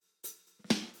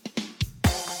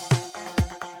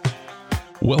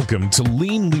Welcome to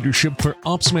Lean Leadership for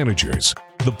Ops Managers,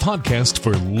 the podcast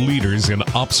for leaders in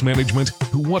ops management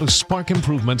who want to spark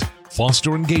improvement,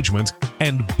 foster engagement,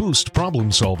 and boost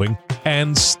problem solving,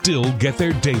 and still get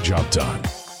their day job done.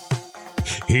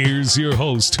 Here's your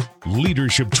host,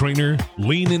 leadership trainer,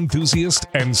 lean enthusiast,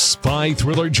 and spy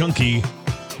thriller junkie,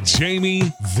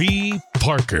 Jamie V.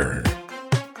 Parker.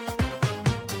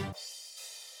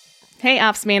 Hey,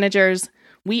 Ops Managers.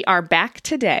 We are back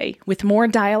today with more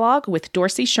dialogue with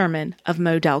Dorsey Sherman of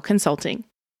Modell Consulting.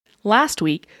 Last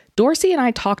week, Dorsey and I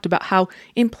talked about how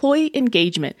employee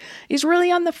engagement is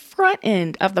really on the front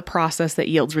end of the process that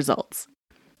yields results.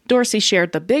 Dorsey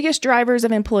shared the biggest drivers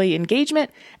of employee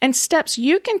engagement and steps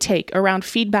you can take around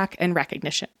feedback and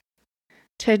recognition.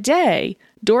 Today,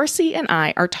 Dorsey and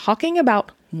I are talking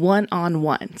about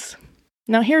one-on-ones.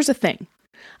 Now, here's the thing.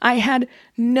 I had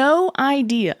no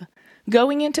idea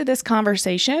going into this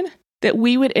conversation that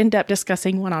we would end up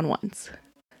discussing one-on-ones.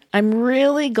 I'm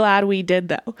really glad we did,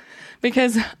 though,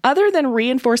 because other than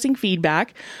reinforcing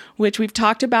feedback, which we've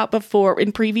talked about before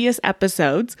in previous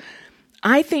episodes,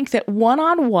 I think that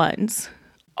one-on-ones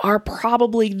are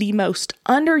probably the most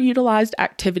underutilized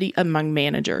activity among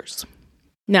managers.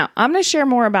 Now, I'm going to share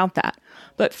more about that,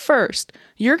 but first,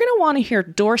 you're going to want to hear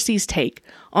Dorsey's take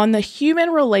on the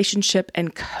human relationship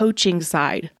and coaching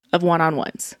side of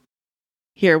one-on-ones.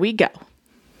 Here we go.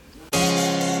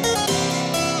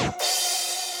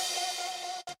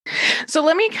 So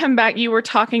let me come back. You were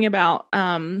talking about,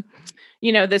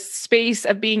 this space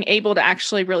of being able to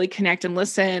actually really connect and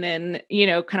listen and,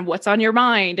 kind of what's on your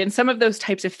mind and some of those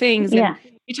types of things. Yeah.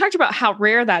 And you talked about how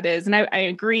rare that is. And I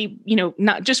agree,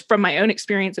 not just from my own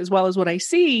experience as well as what I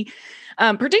see,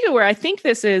 particularly where I think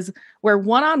this is where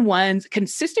one-on-ones,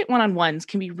 consistent one-on-ones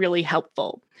can be really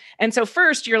helpful. And so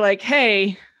first you're like,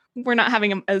 hey, we're not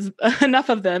having enough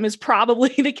of them is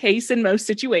probably the case in most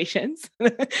situations.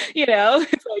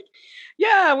 It's like,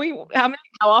 yeah,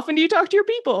 how often do you talk to your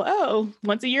people? Oh,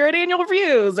 once a year at annual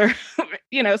reviews or,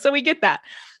 so we get that.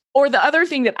 Or the other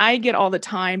thing that I get all the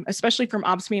time, especially from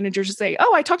ops managers, to say,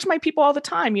 oh, I talk to my people all the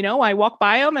time. I walk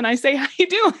by them and I say, how you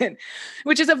doing?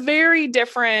 Which is a very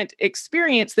different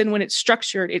experience than when it's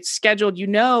structured, it's scheduled,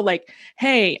 like,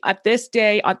 hey, at this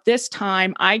day, at this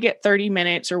time, I get 30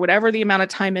 minutes or whatever the amount of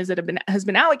time is that has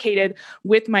been allocated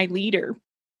with my leader.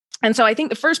 And so I think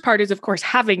the first part is, of course,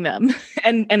 having them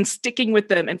and sticking with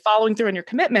them and following through on your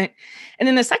commitment. And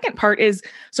then the second part is,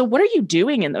 so what are you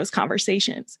doing in those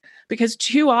conversations? Because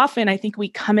too often I think we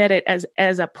come at it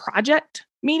as a project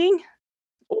meeting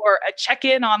or a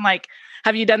check-in on like,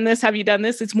 have you done this? Have you done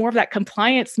this? It's more of that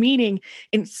compliance meeting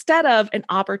instead of an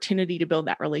opportunity to build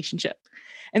that relationship.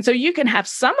 And so you can have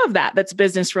some of that that's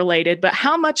business related, but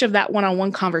how much of that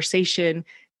one-on-one conversation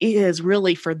is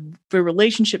really for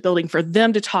relationship building, for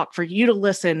them to talk, for you to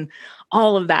listen,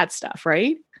 all of that stuff,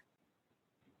 right?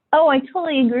 Oh, I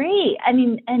totally agree. I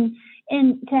mean, and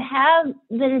to have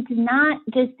that it's not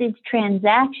just these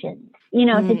transactions,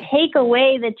 to take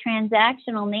away the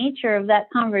transactional nature of that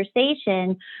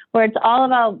conversation where it's all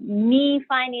about me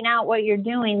finding out what you're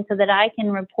doing so that I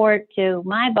can report to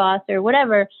my boss or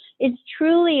whatever. It's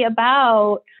truly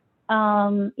about,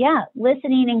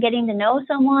 listening and getting to know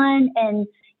someone. And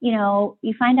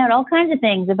you find out all kinds of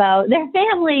things about their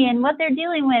family and what they're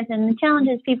dealing with and the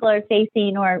challenges people are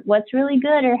facing or what's really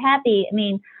good or happy. I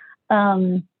mean,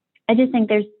 I just think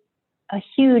there's a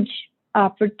huge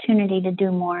opportunity to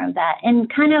do more of that.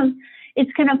 And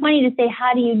it's kind of funny to say,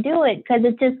 how do you do it? Because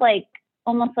it's just like,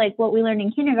 almost like what we learned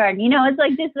in kindergarten. It's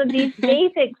like just these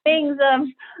basic things of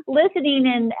listening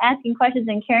and asking questions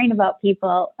and caring about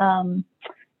people,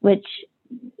 which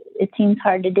it seems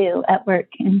hard to do at work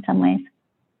in some ways.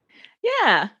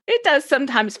 Yeah, it does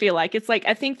sometimes feel like it's like,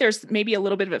 I think there's maybe a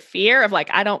little bit of a fear of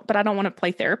like, I don't want to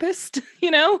play therapist,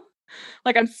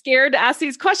 like I'm scared to ask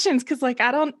these questions. Cause like,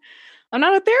 I'm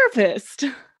not a therapist.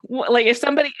 Like if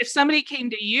somebody came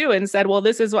to you and said, well,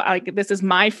 this is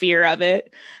my fear of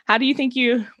it. How do you think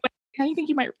you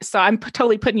might, so I'm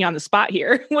totally putting you on the spot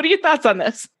here. What are your thoughts on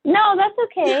this? No, that's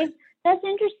okay. That's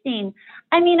interesting.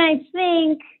 I mean, I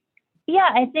think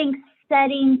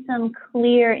setting some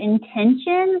clear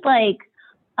intentions, like,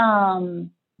 he's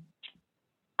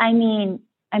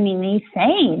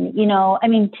saying,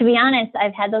 to be honest,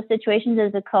 I've had those situations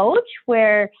as a coach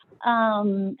where,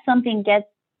 something gets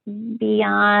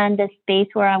beyond a space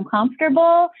where I'm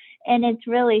comfortable. And it's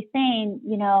really saying,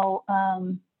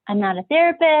 I'm not a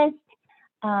therapist.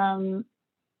 I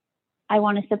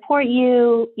want to support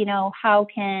you. How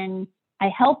can I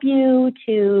help you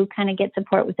to kind of get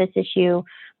support with this issue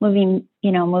moving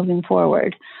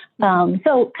forward.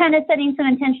 So kind of setting some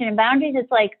intention and boundaries.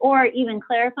 It's like, or even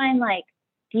clarifying, like,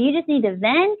 do you just need to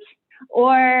vent?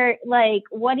 Or like,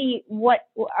 what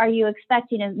are you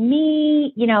expecting of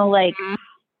me? You know, like,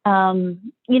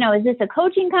 you know, is this a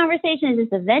coaching conversation? Is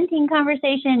this a venting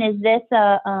conversation? Is this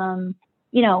a,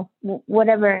 you know,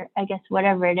 whatever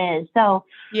it is. So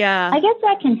yeah, I guess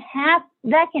that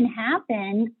can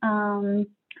happen,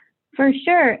 for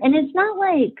sure. And it's not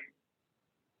like,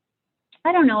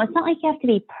 I don't know, it's not like you have to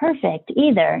be perfect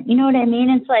either. You know what I mean?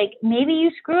 It's like, maybe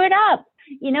you screw it up,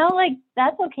 you know, like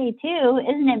that's okay too.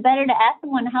 Isn't it better to ask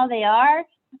someone how they are?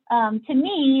 To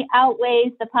me,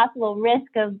 outweighs the possible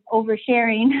risk of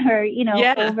oversharing or, you know,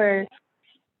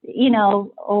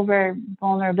 over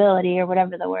vulnerability or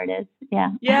whatever the word is.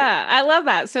 Yeah. Yeah. I love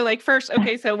that. So like first,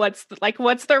 okay, so what's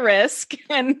the risk,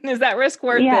 and is that risk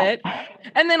worth it?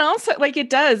 And then also like it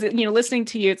does, you know, listening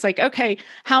to you, it's like, okay,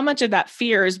 how much of that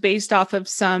fear is based off of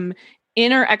some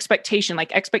inner expectation,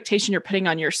 like expectation you're putting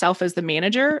on yourself as the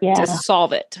manager to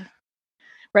solve it.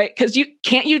 Right. Cause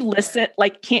can't you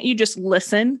just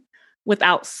listen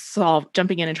without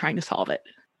jumping in and trying to solve it?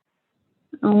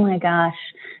 Oh my gosh.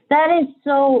 That is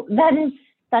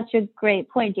such a great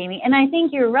point, Jamie. And I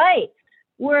think you're right.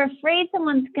 We're afraid I'm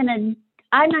not going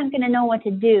to know what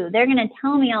to do. They're going to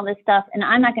tell me all this stuff and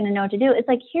I'm not going to know what to do. It's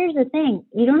like, here's the thing.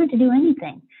 You don't have to do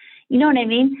anything. You know what I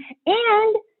mean?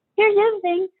 And here's the other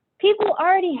thing. People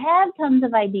already have tons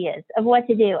of ideas of what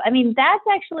to do. I mean, that's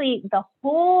actually the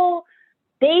whole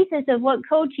basis of what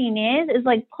coaching is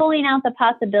like pulling out the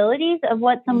possibilities of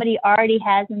what somebody already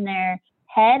has in their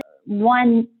head.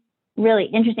 One really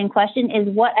interesting question is,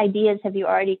 what ideas have you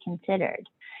already considered?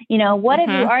 You know, what have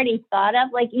you already thought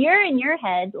of? Like, you're in your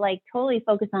head, like totally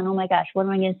focused on, oh my gosh, what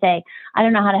am I going to say? I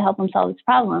don't know how to help them solve this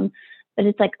problem. But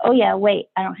it's like, oh yeah, wait,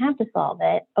 I don't have to solve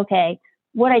it. Okay.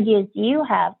 What ideas do you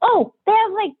have? Oh, they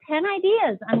have like 10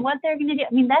 ideas on what they're going to do.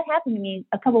 I mean, that happened to me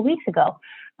a couple of weeks ago.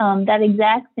 That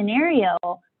exact scenario.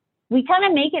 We kind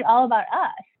of make it all about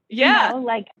us. Yeah. You know,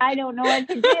 like, I don't know what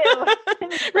to do.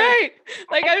 Right.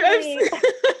 Like, I'm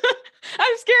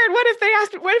scared. What if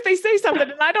they say something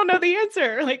and I don't know the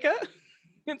answer? Like,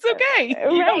 it's okay.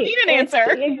 You don't need an answer.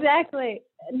 Exactly.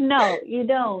 No, you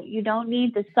don't. You don't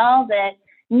need to solve it,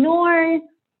 nor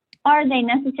are they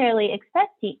necessarily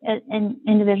expecting, and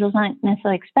individuals aren't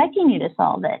necessarily expecting you to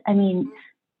solve it. I mean,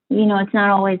 you know, it's not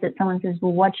always that someone says,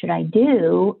 well, what should I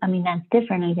do? I mean, that's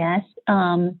different, I guess,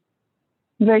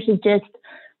 versus just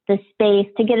the space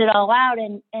to get it all out.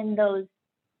 And those,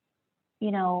 you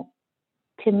know,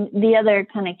 to the other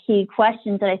kind of key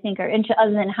questions that I think are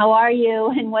other than how are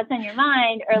you and what's on your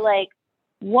mind, are like,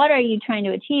 what are you trying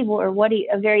to achieve, or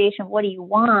a variation of what do you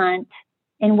want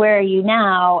and where are you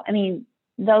now? I mean,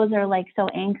 those are like so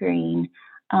anchoring,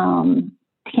 can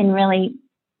really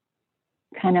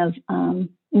kind of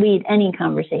lead any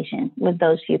conversation with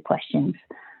those few questions.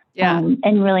 Yeah.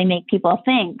 And really make people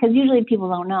think, because usually people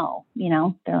don't know, you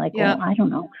know, they're like, well, I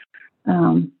don't know.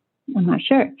 I'm not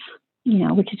sure, you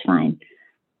know, which is fine.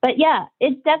 But yeah,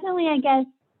 it's definitely, I guess,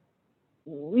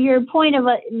 your point of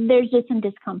there's just some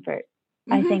discomfort,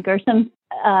 I think, or some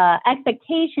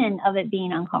expectation of it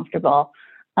being uncomfortable.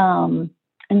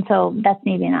 And so that's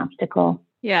maybe an obstacle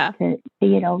to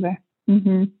get over.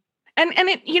 Mm-hmm. And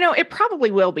it, you know, it probably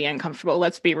will be uncomfortable.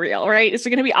 Let's be real, right? It's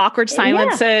going to be awkward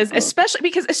silences,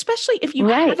 especially if you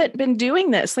haven't been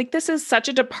doing this, like this is such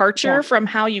a departure from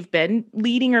how you've been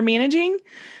leading or managing,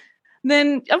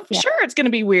 then I'm sure it's going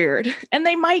to be weird. And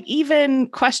they might even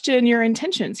question your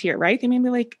intentions here, right? They may be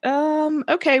like,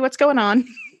 okay, what's going on?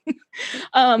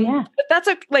 But that's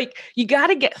you got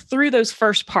to get through those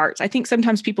first parts. I think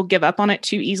sometimes people give up on it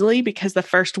too easily because the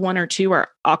first one or two are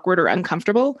awkward or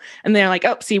uncomfortable. And they're like,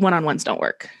 oh, see, one-on-ones don't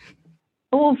work.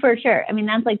 Oh, for sure. I mean,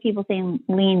 that's like people saying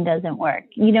lean doesn't work.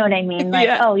 You know what I mean? Like,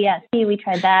 oh yeah, see, we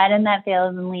tried that and that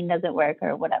failed and lean doesn't work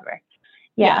or whatever.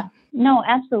 Yeah. No,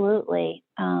 absolutely.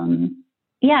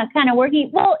 Kind of working.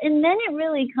 Well, and then it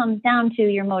really comes down to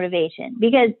your motivation,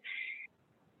 because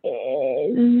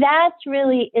that's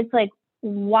really, it's like,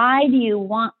 why do you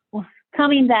want,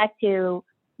 coming back to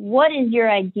what is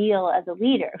your ideal as a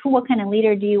leader? What kind of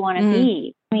leader do you want to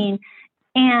be? I mean,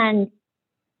 and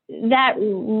that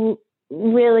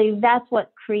really, that's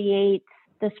what creates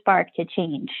the spark to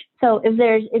change. So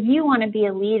if you want to be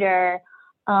a leader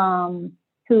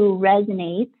who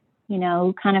resonates, you know,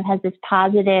 who kind of has this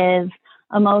positive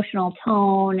emotional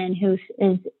tone and who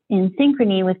is in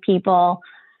synchrony with people,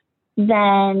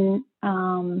 then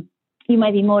you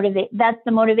might be motivated. That's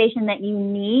the motivation that you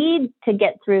need to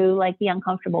get through like the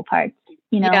uncomfortable parts,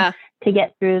 you know, to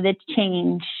get through the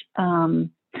change.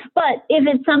 But if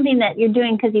it's something that you're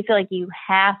doing because you feel like you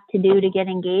have to do to get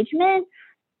engagement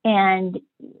and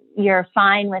you're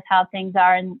fine with how things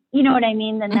are, and you know what I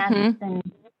mean, then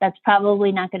that's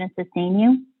probably not going to sustain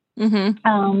you,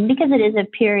 because it is a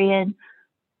period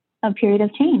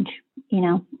of change. We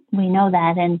know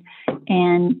that,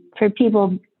 and for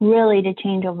people really to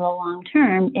change over the long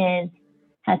term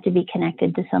has to be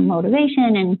connected to some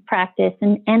motivation and practice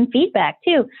and feedback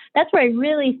too. That's where I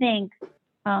really think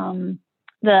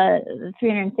the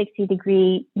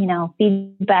 360-degree,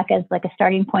 feedback as like a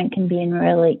starting point can be a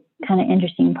really kind of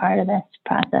interesting part of this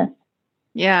process.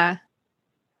 Yeah.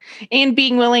 And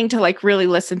being willing to like really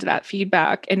listen to that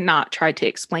feedback and not try to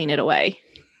explain it away.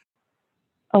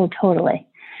 Oh, totally.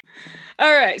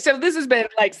 All right. So this has been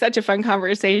like such a fun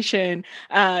conversation.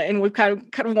 And we've kind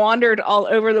of wandered all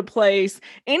over the place.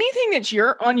 Anything that's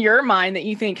on your mind that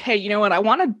you think, hey, you know what, I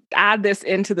want to add this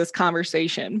into this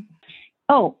conversation?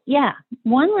 Oh, yeah.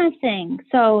 One last thing.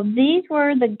 So these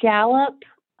were the Gallup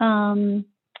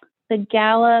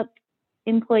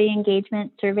employee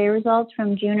engagement survey results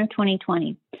from June of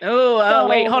 2020. Oh,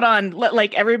 wait, hold on. Let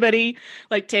like everybody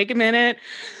like take a minute,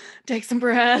 take some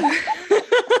breath,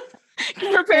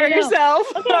 prepare yourself.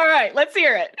 Okay. All right, let's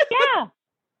hear it. Yeah.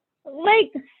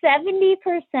 Like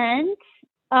 70%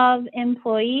 of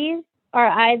employees are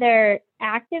either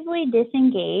actively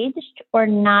disengaged or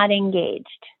not engaged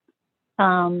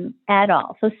at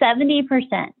all. So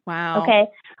 70%. Wow. Okay.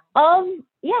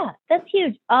 That's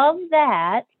huge. Of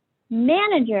that,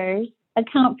 managers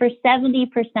account for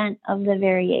 70% of the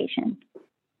variation.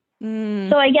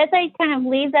 So I guess I kind of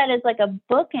leave that as like a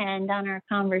bookend on our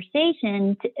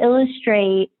conversation to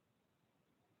illustrate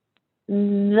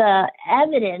the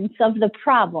evidence of the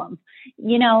problem.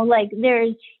 Like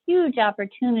there's huge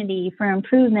opportunity for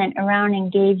improvement around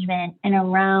engagement and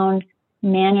around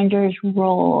managers'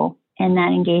 role in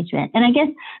that engagement. And I guess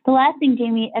the last thing,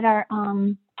 Jamie, at our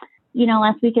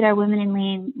last week at our Women in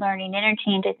Lean Learning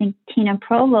Interchange, I think Tina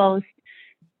Provost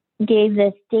gave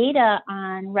this data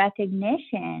on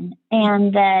recognition,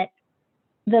 and that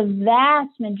the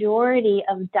vast majority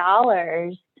of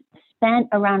dollars spent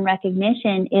around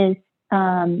recognition is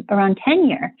around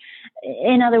tenure.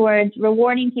 In other words,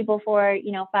 rewarding people for,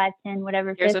 5, 10,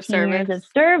 whatever, 15 years of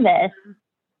service,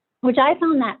 which I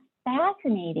found that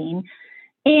fascinating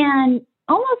and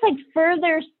almost like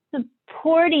further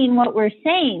supporting what we're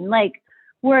saying. Like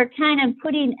we're kind of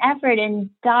putting effort and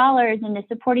dollars into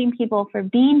supporting people for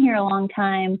being here a long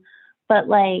time, but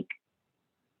like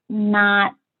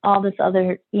not all this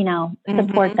other,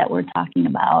 support that we're talking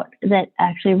about that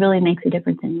actually really makes a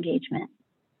difference in engagement.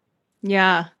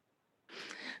 Yeah.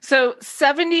 So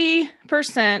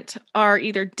 70% are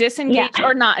either disengaged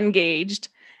or not engaged.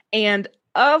 And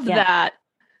of that,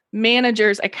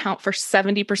 managers account for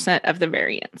 70% of the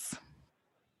variance.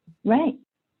 Right.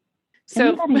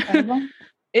 So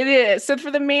it is. So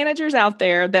for the managers out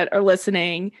there that are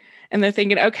listening and they're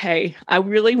thinking, okay, I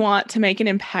really want to make an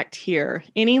impact here.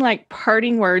 Any like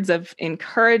parting words of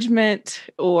encouragement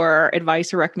or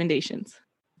advice or recommendations?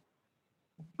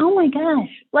 Oh my gosh.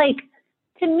 Like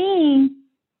to me,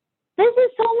 this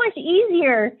is so much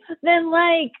easier than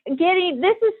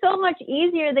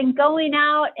going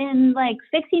out and like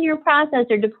fixing your process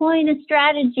or deploying a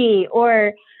strategy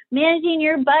or managing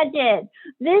your budget.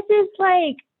 This is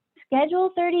like schedule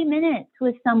 30 minutes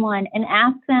with someone and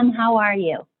ask them, how are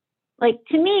you? Like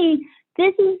to me,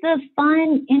 this is the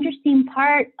fun, interesting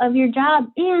part of your job,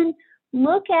 and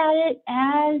look at it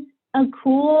as a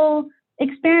cool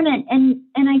experiment. And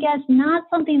I guess not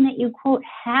something that you quote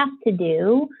have to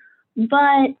do,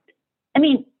 but I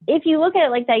mean, if you look at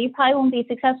it like that, you probably won't be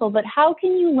successful, but how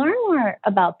can you learn more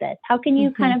about this? How can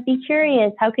you kind of be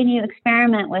curious? How can you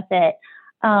experiment with it?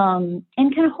 And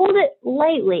kind of hold it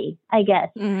lightly, I guess,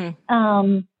 in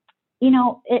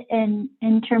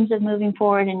terms of moving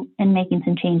forward and making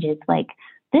some changes. Like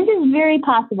this is very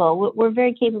possible. We're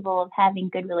very capable of having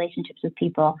good relationships with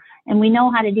people, and we know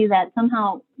how to do that.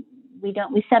 Somehow we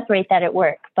separate that at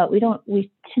work, but we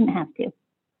shouldn't have to.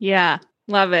 Yeah.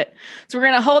 Love it. So we're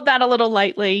going to hold that a little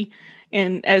lightly,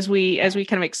 and as we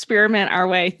kind of experiment our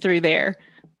way through there.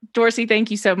 Dorsey,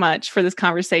 thank you so much for this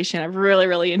conversation. I've really,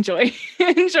 really enjoyed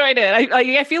it.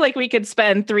 I feel like we could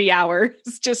spend 3 hours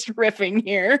just riffing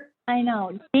here. I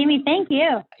know. Jamie, thank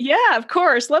you. Yeah, of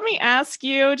course. Let me ask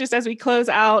you, just as we close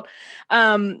out,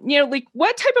 like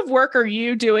what type of work are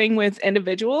you doing with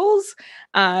individuals?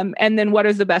 And then what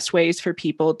are the best ways for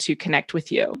people to connect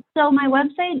with you? So my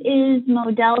website is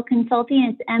Modele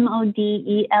Consulting. It's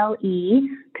MODELE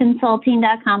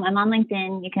consulting.com. I'm on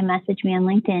LinkedIn. You can message me on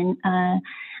LinkedIn.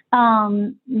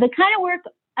 The kind of work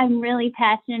I'm really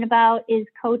passionate about is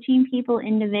coaching people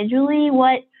individually.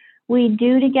 What we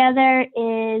do together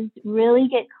is really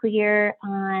get clear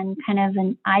on kind of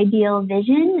an ideal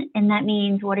vision. And that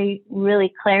means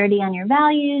really clarity on your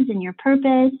values and your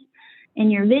purpose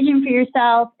and your vision for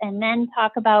yourself, and then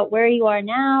talk about where you are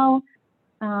now,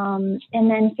 and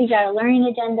then figure out a learning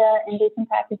agenda and do some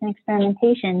practice and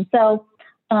experimentation. So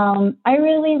I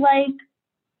really like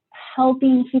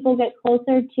helping people get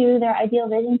closer to their ideal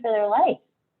vision for their life.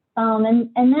 And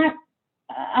that,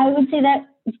 I would say that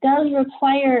does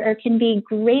require or can be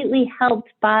greatly helped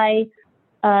by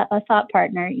a thought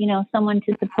partner, someone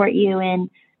to support you in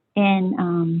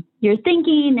your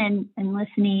thinking and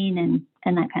listening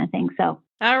and that kind of thing. So.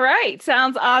 All right.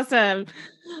 Sounds awesome.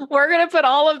 We're going to put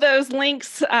all of those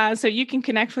links so you can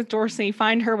connect with Dorsey,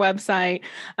 find her website,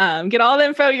 get all the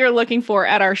info you're looking for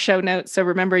at our show notes. So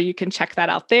remember, you can check that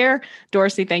out there.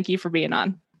 Dorsey, thank you for being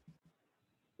on.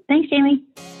 Thanks, Jamie.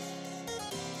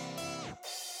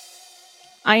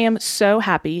 I am so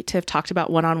happy to have talked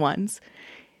about one-on-ones.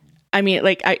 I mean,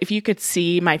 if you could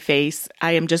see my face,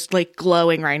 I am just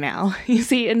glowing right now. You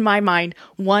see, in my mind,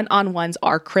 one-on-ones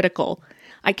are critical.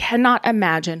 I cannot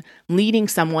imagine leading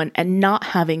someone and not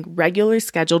having regularly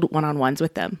scheduled one-on-ones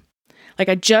with them.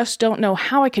 I just don't know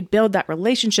how I could build that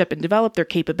relationship and develop their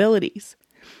capabilities.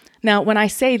 Now, when I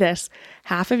say this,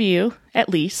 half of you, at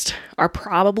least, are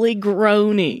probably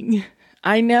groaning.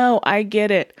 I know, I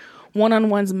get it.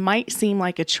 One-on-ones might seem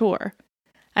like a chore.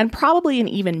 And probably an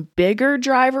even bigger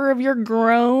driver of your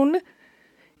groan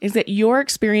is that your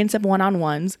experience of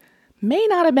one-on-ones may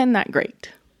not have been that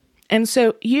great. And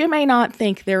so you may not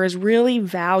think there is really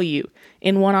value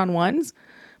in one-on-ones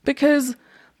because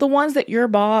the ones that your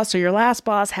boss or your last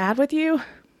boss had with you,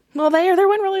 well, there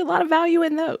wasn't really a lot of value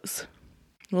in those.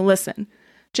 Well, listen,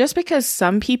 just because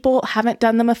some people haven't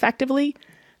done them effectively,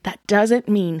 that doesn't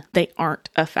mean they aren't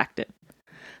effective.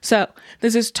 So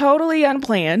this is totally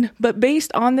unplanned, but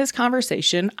based on this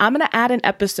conversation, I'm going to add an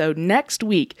episode next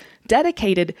week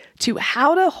dedicated to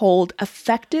how to hold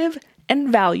effective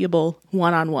and valuable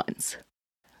one-on-ones.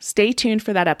 Stay tuned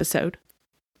for that episode.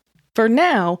 For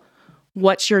now,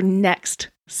 what's your next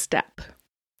step?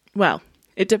 Well,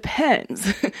 it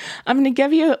depends. I'm going to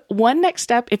give you one next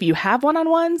step if you have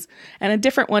one-on-ones and a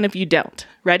different one if you don't.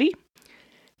 Ready?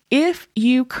 If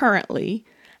you currently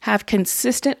have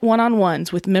consistent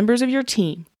one-on-ones with members of your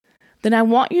team, then I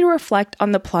want you to reflect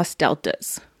on the plus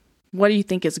deltas. What do you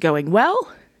think is going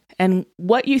well? And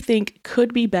what you think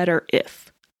could be better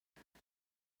if?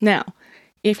 Now,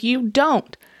 if you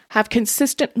don't have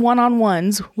consistent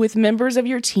one-on-ones with members of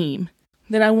your team,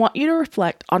 then I want you to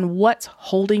reflect on what's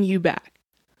holding you back.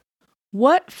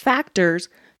 What factors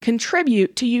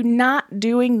contribute to you not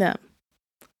doing them?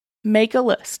 Make a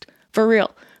list. For real.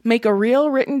 Make a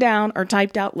real written down or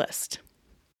typed out list.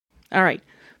 All right.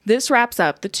 This wraps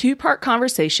up the 2-part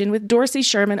conversation with Dorsey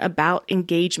Sherman about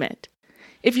engagement.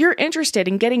 If you're interested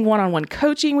in getting one-on-one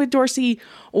coaching with Dorsey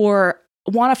or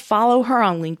want to follow her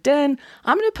on LinkedIn,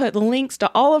 I'm going to put the links to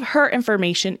all of her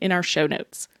information in our show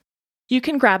notes. You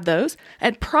can grab those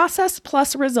at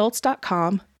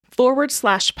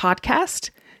processplusresults.com/podcast.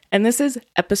 And this is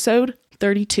episode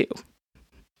 32.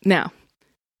 Now,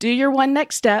 do your one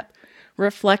next step,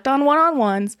 reflect on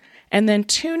one-on-ones, and then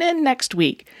tune in next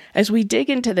week as we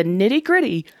dig into the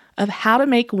nitty-gritty of how to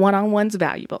make one-on-ones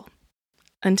valuable.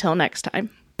 Until next time.